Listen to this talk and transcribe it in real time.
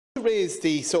raise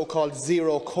the so-called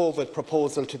zero COVID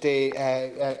proposal today,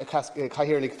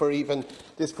 for even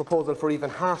this proposal for even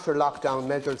harsher lockdown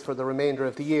measures for the remainder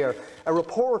of the year. A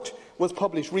report was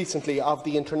published recently of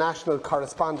the international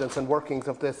correspondence and workings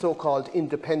of the so-called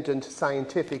Independent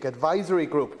Scientific Advisory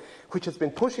Group, which has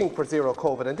been pushing for zero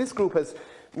COVID. And this group has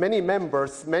many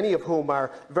members, many of whom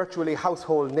are virtually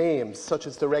household names, such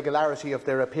as the regularity of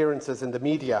their appearances in the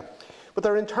media. But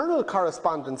their internal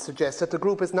correspondence suggests that the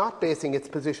group is not basing its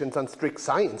positions on strict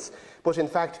science, but in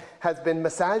fact has been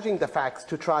massaging the facts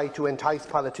to try to entice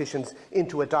politicians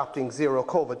into adopting zero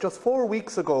COVID. Just 4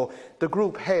 weeks ago, the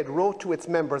group head wrote to its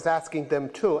members asking them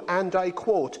to, and I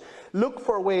quote, look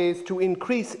for ways to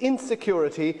increase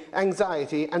insecurity,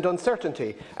 anxiety and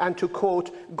uncertainty, and to,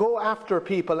 quote, go after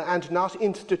people and not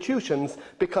institutions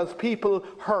because people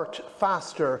hurt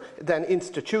faster than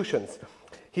institutions.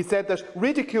 He said that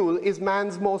ridicule is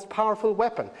man's most powerful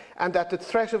weapon, and that the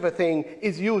threat of a thing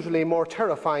is usually more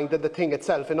terrifying than the thing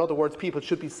itself. In other words, people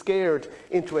should be scared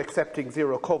into accepting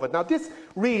zero COVID. Now, this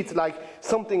reads like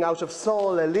something out of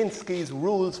Saul Alinsky's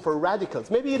Rules for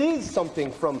Radicals. Maybe it is something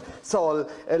from Saul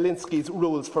Alinsky's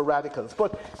Rules for Radicals.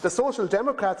 But the Social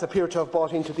Democrats appear to have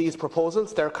bought into these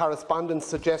proposals. Their correspondence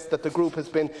suggests that the group has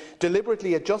been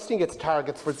deliberately adjusting its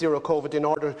targets for zero COVID in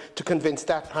order to convince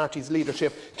that party's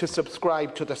leadership to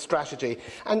subscribe to the strategy.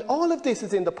 And all of this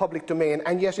is in the public domain,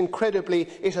 and yet incredibly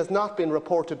it has not been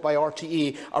reported by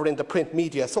RTE or in the print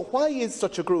media. So why is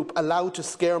such a group allowed to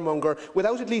scaremonger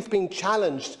without at least being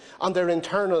challenged on their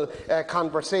internal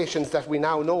conversations that we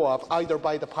now know of, either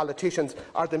by the politicians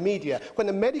or the media? When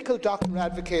a medical doctor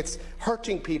advocates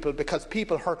hurting people because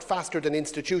people hurt faster than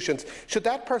institutions, should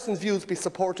that person's views be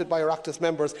supported by Oireachtas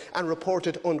members and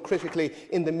reported uncritically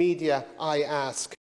in the media, I ask?